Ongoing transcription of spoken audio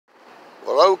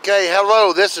Well, okay,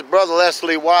 hello, this is Brother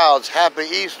Leslie Wilds. Happy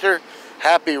Easter,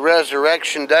 happy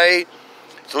Resurrection Day.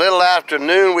 It's a little after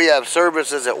noon. We have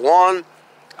services at 1.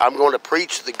 I'm going to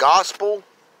preach the gospel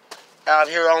out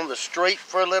here on the street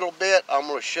for a little bit. I'm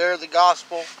going to share the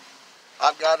gospel.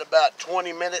 I've got about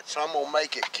 20 minutes. I'm going to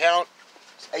make it count.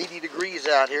 It's 80 degrees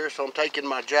out here, so I'm taking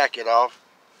my jacket off.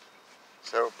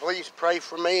 So please pray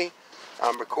for me.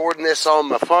 I'm recording this on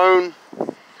my phone.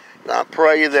 And I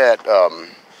pray that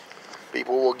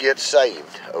people will get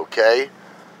saved, okay?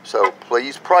 So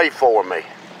please pray for me.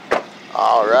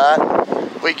 All right.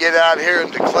 We get out here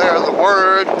and declare the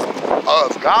word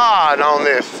of God on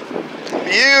this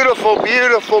beautiful,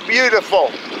 beautiful,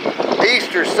 beautiful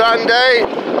Easter Sunday.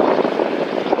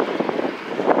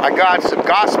 I got some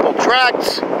gospel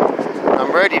tracts.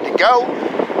 I'm ready to go.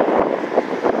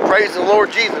 Praise the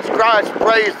Lord Jesus Christ.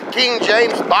 Praise the King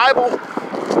James Bible.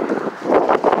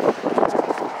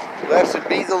 Blessed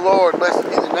be the Lord. Blessed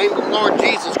be the name of the Lord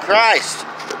Jesus Christ.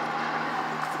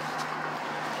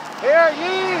 Hear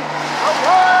ye the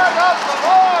word of the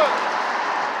Lord.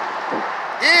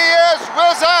 He is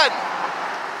risen.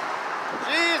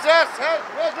 Jesus has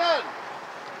risen.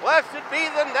 Blessed be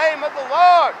the name of the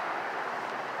Lord.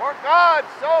 For God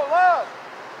so loved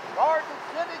Garden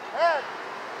City, Kansas,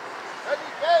 that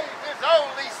he gave his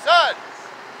only Son.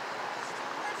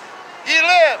 He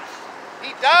lives.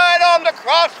 He died on the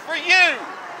cross for you.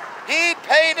 He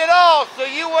paid it all so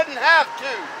you wouldn't have to.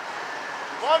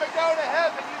 You want to go to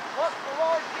heaven, you trust the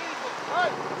Lord Jesus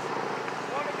Christ. You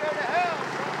want to go to hell,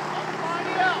 trust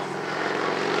somebody else.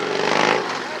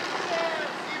 And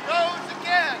he rose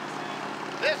again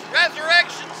this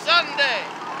Resurrection Sunday.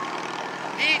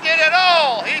 He did it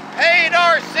all. He paid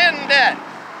our sin debt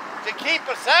to keep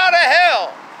us out of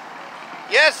hell.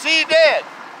 Yes, he did.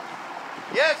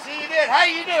 Yes, he did. How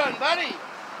you doing, buddy?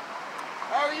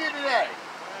 How are you today?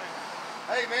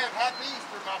 Hey, man, happy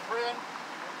Easter, my friend.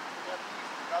 Happy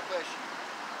Easter. God bless you.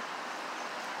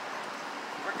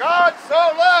 For God so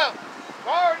loved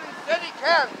Garden City,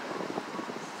 Kansas,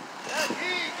 that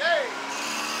he gave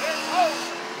his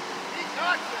only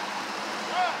begotten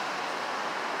Son.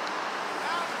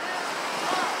 Now this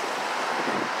Son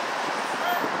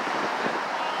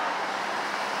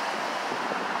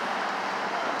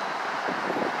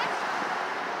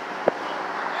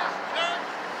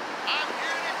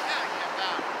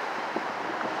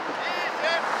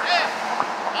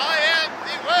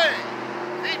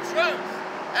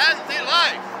and the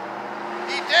life.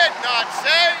 He did not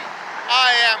say,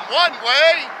 I am one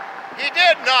way. He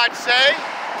did not say,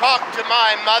 talk to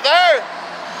my mother.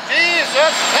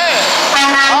 Jesus said,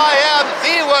 I am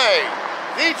the way,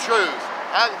 the truth,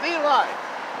 and the life.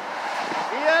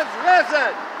 He has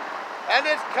risen, and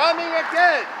is coming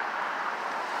again.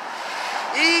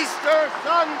 Easter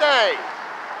Sunday,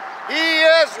 he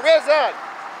is risen.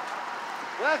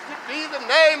 Blessed be the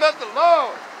name of the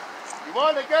Lord. You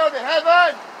want to go to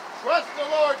heaven? Trust the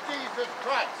Lord Jesus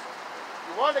Christ.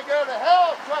 You want to go to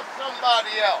hell? Trust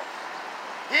somebody else.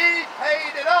 He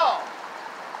paid it all,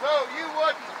 so you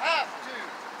wouldn't have to.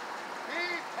 He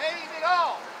paid it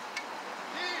all.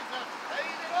 Jesus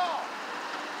paid it all.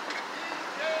 King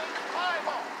James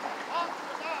Bible talks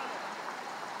about it.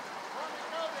 You want to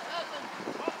go to heaven?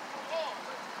 Trust the Lord.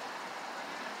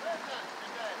 He is risen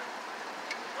today.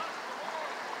 Trust the Lord.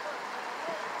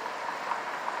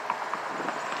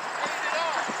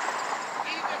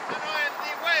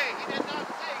 He did not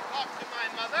say, talk to my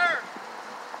mother,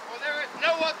 for there is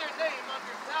no other name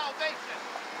under salvation,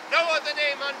 no other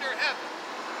name under heaven,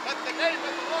 but the name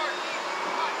of the Lord Jesus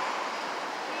Christ.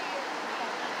 He is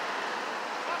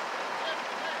What is his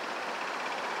name?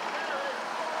 There is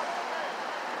no other name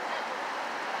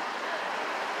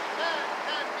man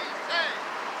can be saved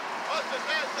other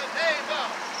than the name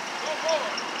of the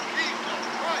Lord Jesus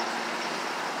Christ.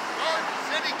 Garden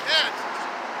City, Kansas,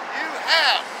 you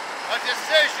have a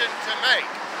decision to make.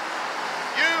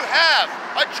 You have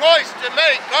a choice to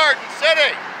make, Garden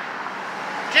City.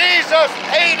 Jesus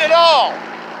paid it all.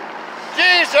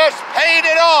 Jesus paid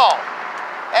it all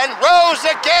and rose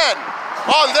again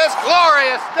on this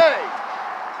glorious day.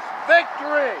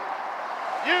 Victory.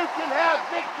 You can have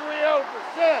victory over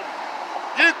sin.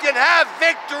 You can have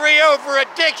victory over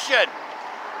addiction.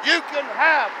 You can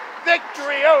have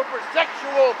victory over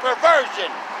sexual perversion.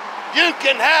 You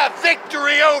can have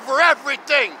victory over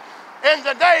everything in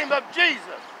the name of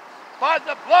Jesus, by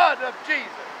the blood of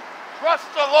Jesus. Trust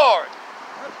the Lord.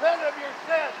 Repent of your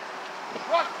sins.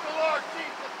 Trust the Lord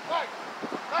Jesus Christ.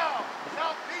 Thou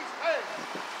shalt be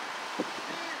saved.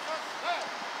 Jesus said,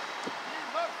 ye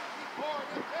must be born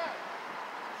again.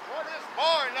 What is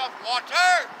born of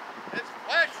water is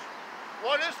flesh,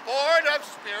 What is born of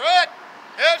spirit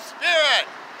is spirit.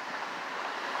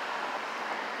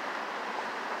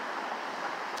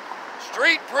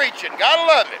 Street preaching, gotta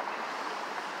love it.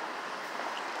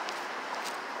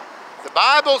 The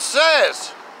Bible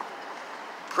says,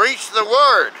 preach the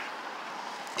word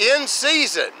in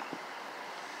season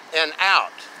and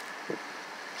out.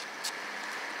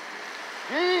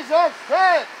 Jesus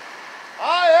said,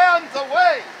 I am the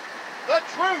way, the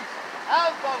truth,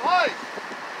 and the life.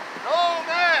 No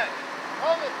man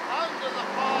cometh unto the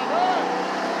Father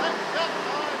except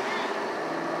by me.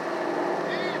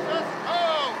 Jesus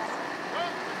rose from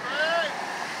the grave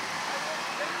and was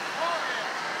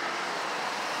victorious.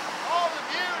 All of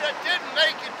you that didn't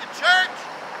make it to church,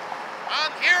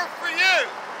 I'm here for you.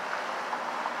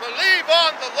 Believe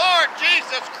on the Lord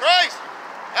Jesus Christ,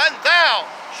 and thou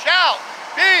shalt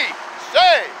be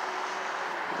saved.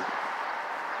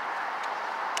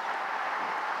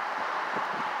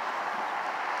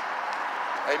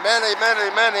 Amen, amen,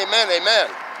 amen, amen, amen.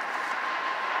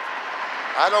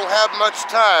 I don't have much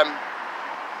time.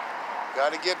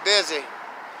 Got to get busy.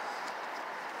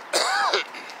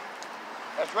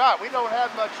 That's right, we don't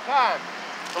have much time.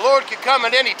 The Lord can come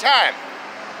at any time.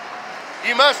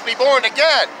 You must be born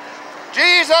again.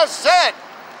 Jesus said,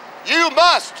 you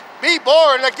must be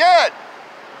born again.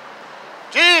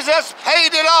 Jesus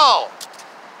paid it all.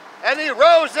 And he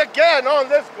rose again on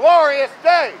this glorious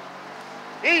day,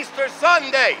 Easter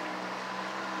Sunday.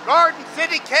 Garden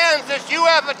City, Kansas, you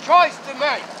have a choice to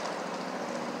make.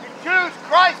 You choose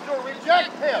Christ or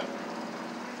reject him.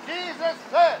 Jesus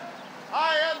said,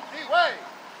 I am the way,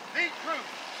 the truth,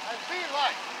 and the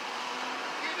life.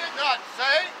 He did not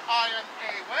say, I am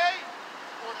a way,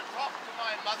 or to talk to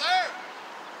my mother.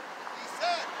 He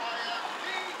said, I am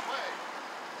the way,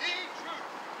 the truth,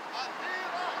 and the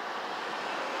life.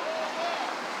 No man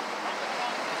cometh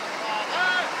unto the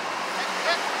Father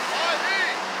except by me.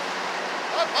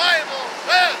 The Bible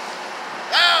says,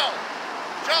 thou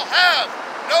shalt have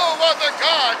no other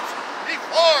gods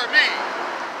before me.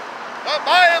 The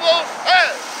Bible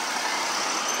says,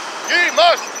 ye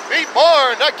must be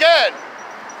born again.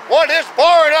 What is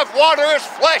born of water is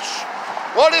flesh.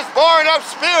 What is born of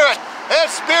spirit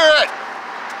is spirit.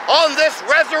 On this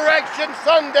Resurrection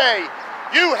Sunday,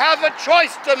 you have a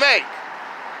choice to make.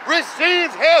 Receive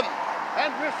him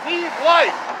and receive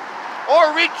life,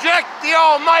 or reject the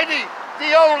Almighty,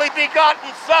 the only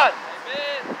begotten Son,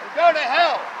 and go to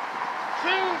hell.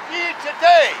 Choose ye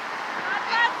today.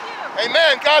 God bless you.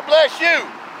 Amen. God bless you.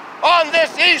 On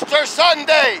this Easter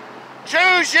Sunday,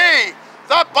 choose ye.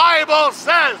 The Bible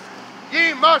says,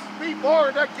 ye must be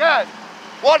born again.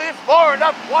 What is born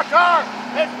of water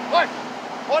is flesh.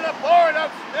 What is born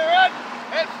of spirit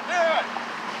is spirit.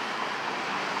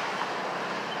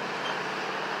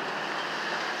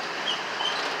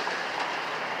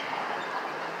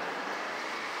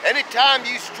 Anytime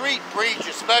you street preach,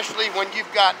 especially when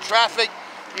you've got traffic,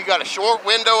 you got a short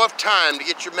window of time to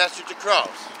get your message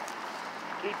across.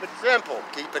 Keep it simple.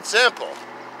 Keep it simple.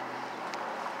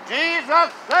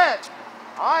 Jesus said,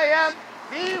 I am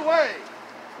the way.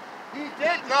 He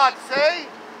did not say,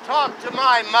 talk to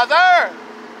my mother.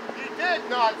 He did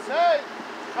not say,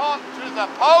 talk to the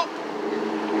Pope.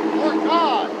 For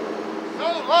God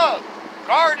so loved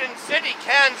Garden City,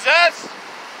 Kansas,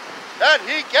 that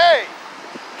he gave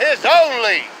his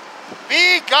only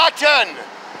begotten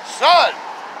Son.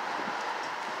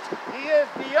 He is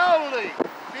the only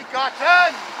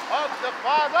begotten of the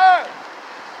Father.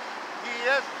 He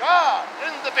is God.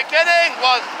 In the beginning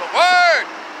was the Word.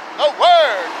 The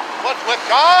Word was with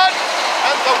God,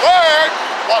 and the Word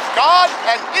was God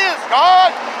and is God.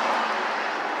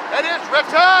 It is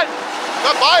written,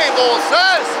 the Bible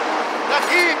says, that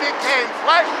he became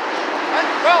flesh and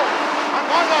dwelt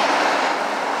among us.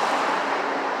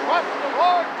 Trust the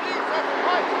Lord Jesus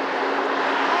Christ,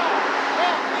 and thou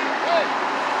shalt be saved.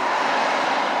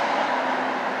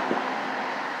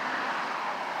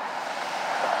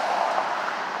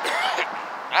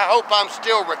 I hope I'm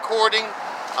still recording.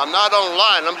 I'm not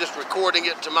online, I'm just recording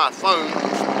it to my phone.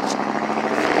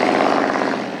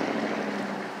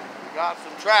 Got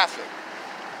some traffic.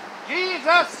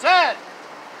 Jesus said,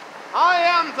 I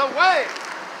am the way,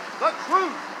 the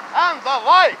truth, and the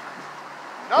life.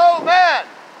 No man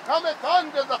cometh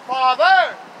unto the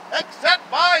Father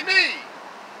except by me.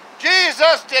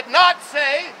 Jesus did not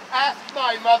say, ask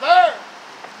my mother,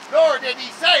 nor did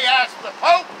he say, ask the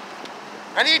Pope.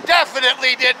 And he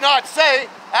definitely did not say,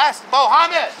 ask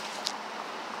Mohammed.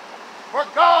 For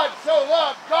God so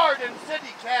loved Garden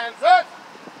City, Kansas,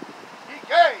 he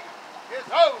gave his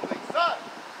only Son,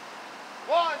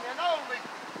 one and only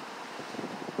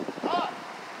God,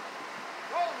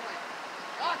 only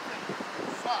begotten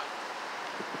Son.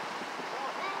 For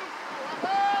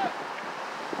whosoever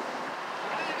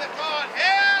believeth on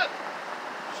him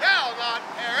shall not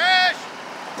perish.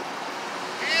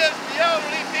 He is the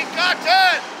only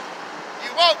begotten.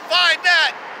 You won't find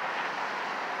that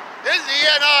in the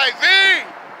NIV.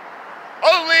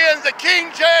 Only in the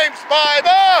King James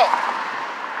Bible.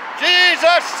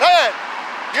 Jesus said,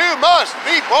 you must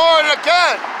be born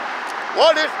again.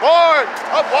 What is born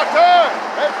of water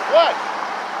and flesh?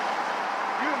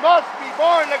 You must be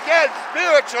born again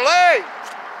spiritually.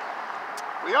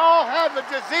 We all have a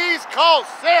disease called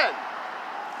sin.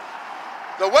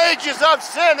 The wages of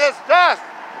sin is death,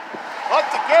 but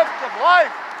the gift of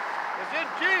life is in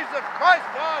Jesus Christ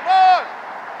our Lord.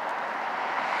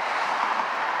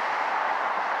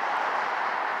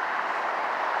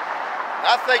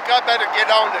 I think I better get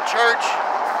on to church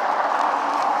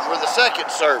for the second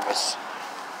service.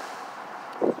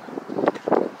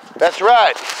 That's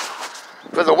right.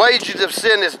 For the wages of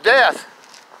sin is death,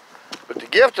 but the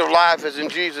gift of life is in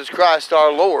Jesus Christ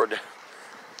our Lord.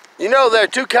 You know, there are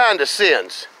two kinds of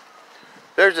sins.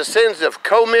 There's the sins of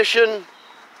commission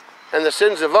and the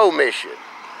sins of omission.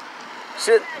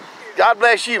 Sin, God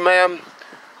bless you, ma'am.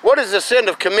 What is the sin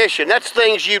of commission? That's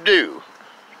things you do.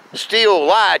 Steal,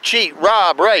 lie, cheat,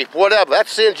 rob, rape, whatever.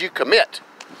 That's sins you commit.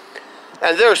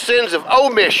 And there are sins of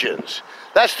omissions.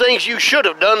 That's things you should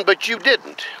have done, but you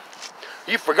didn't.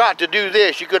 You forgot to do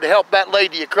this. You could have helped that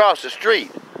lady across the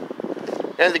street.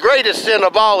 And the greatest sin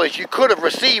of all is you could have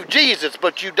received Jesus,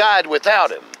 but you died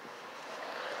without him.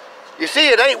 You see,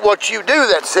 it ain't what you do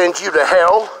that sends you to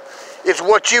hell. It's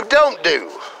what you don't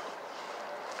do.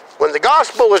 When the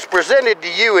gospel is presented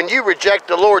to you and you reject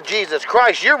the Lord Jesus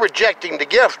Christ, you're rejecting the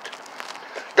gift.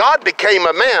 God became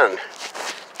a man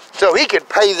so he could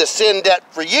pay the sin debt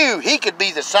for you. He could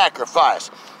be the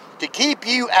sacrifice to keep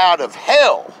you out of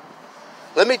hell.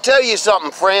 Let me tell you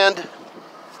something, friend.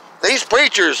 These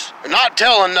preachers are not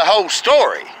telling the whole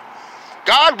story.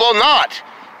 God will not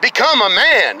become a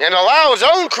man and allow his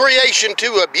own creation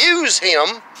to abuse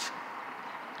him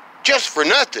just for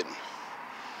nothing.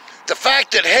 The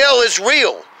fact that hell is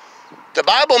real. The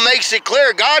Bible makes it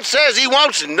clear. God says he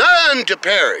wants none to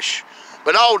perish,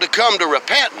 but all to come to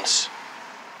repentance.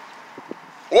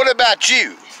 What about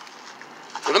you?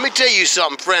 Well, let me tell you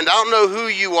something, friend. I don't know who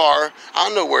you are. I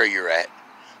don't know where you're at.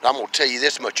 But I'm going to tell you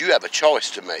this much. You have a choice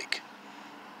to make.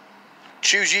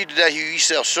 Choose ye today who you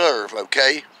shall serve,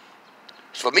 okay?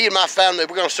 So for me and my family,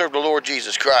 we're going to serve the Lord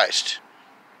Jesus Christ.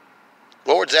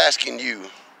 Lord's asking you,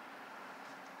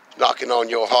 knocking on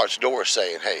your heart's door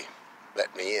saying, hey,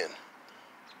 let me in.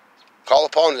 Call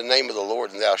upon the name of the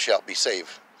Lord and thou shalt be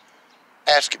saved.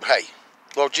 Ask him, hey,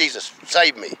 Lord Jesus,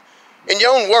 save me. In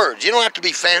your own words. You don't have to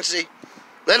be fancy.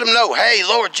 Let him know, hey,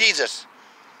 Lord Jesus,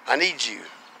 I need you.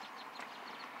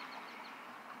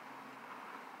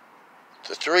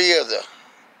 The three of the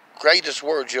greatest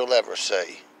words you'll ever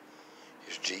say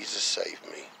is, Jesus, save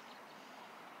me.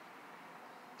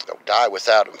 Don't die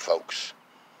without him, folks.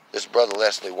 This is Brother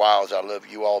Leslie Wiles. I love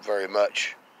you all very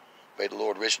much. May the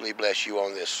Lord richly bless you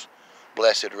on this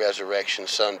blessed Resurrection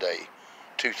Sunday,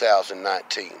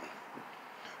 2019.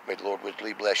 May the Lord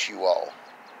richly bless you all.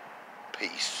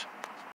 Peace.